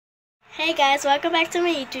Hey guys, welcome back to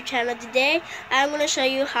my YouTube channel. Today I'm going to show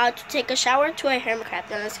you how to take a shower to a hermit crab.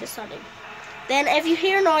 Then let's get started. Then if you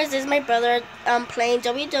hear noise, this is my brother playing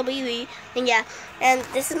WWE. And yeah, and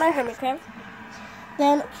this is my hermit crab.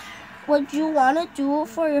 Then what you want to do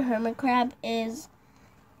for your hermit crab is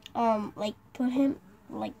like put him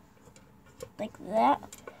like that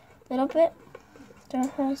a little bit.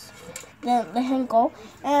 Then let him go,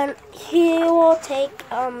 and he will take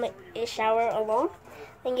a shower alone.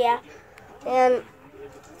 And yeah, and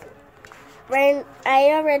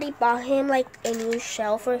I already bought him like a new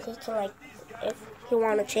shelf where he can like, if he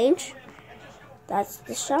want to change. That's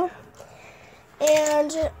the shelf.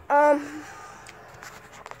 And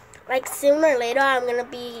like sooner or later, I'm gonna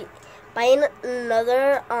be buying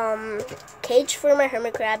another cage for my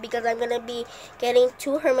hermit crab, because I'm gonna be getting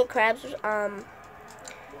 2 hermit crabs.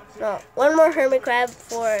 No, 1 more hermit crab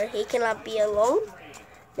for he cannot be alone.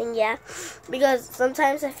 Then yeah, because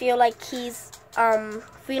sometimes I feel like he's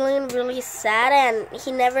feeling really sad and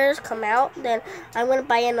he never come out. Then I'm gonna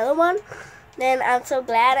buy another one. Then I'm so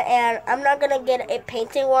glad, and I'm not gonna get a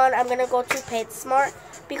painted one. I'm gonna go to PetSmart,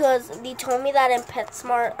 because they told me that in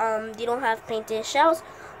PetSmart they don't have painted shells.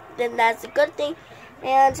 Then that's a good thing.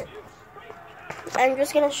 And I'm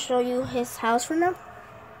just gonna show you his house for now.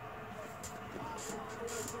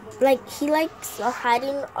 Like, he likes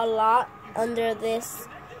hiding a lot under this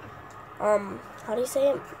how do you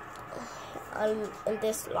say it, in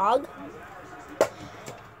this log.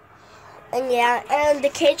 And yeah, and the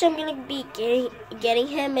cage I'm gonna be getting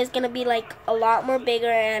him is gonna be like a lot more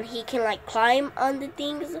bigger, and he can like climb on the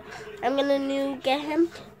things I'm gonna get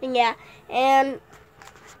him. And yeah, and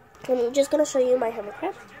I'm just gonna show you my hermit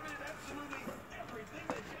crab.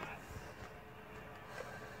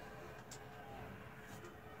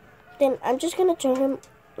 Then I'm just gonna turn him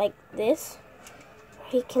like this.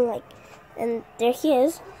 He can like, and there he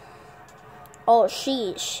is. Oh,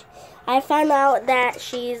 I found out that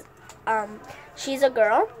she's a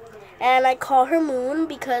girl, and I call her Moon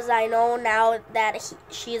because I know now that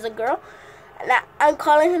she's a girl. And I'm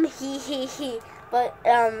calling him he, but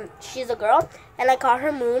she's a girl, and I call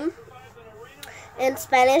her Moon. In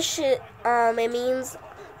Spanish, it means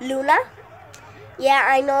Luna. Yeah,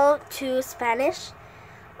 I know 2 Spanish.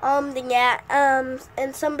 Then yeah,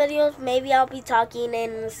 in some videos maybe I'll be talking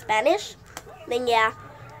in Spanish. Then yeah,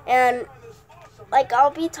 and like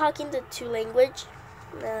I'll be talking the 2 language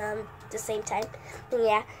the same time. Then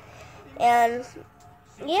yeah, and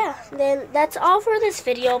yeah, then that's all for this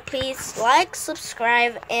video. Please like,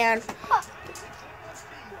 subscribe, and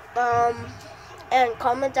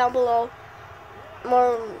comment down below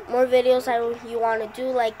more videos you want to do.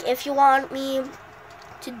 Like if you want me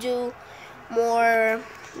to do more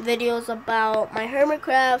videos about my hermit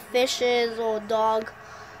crab, fishes, or dog,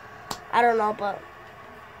 I don't know, but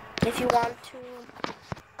if you want to,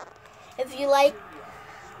 if you like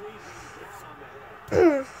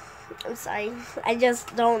I'm sorry, I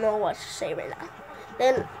just don't know what to say right now.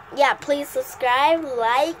 Then yeah, please subscribe,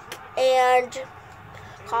 like, and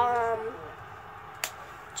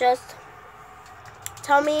just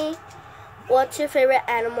tell me what's your favorite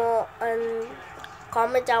animal, and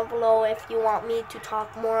comment down below if you want me to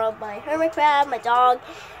talk more of my hermit crab, my dog,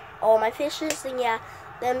 or my fishes. And yeah,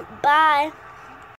 then bye.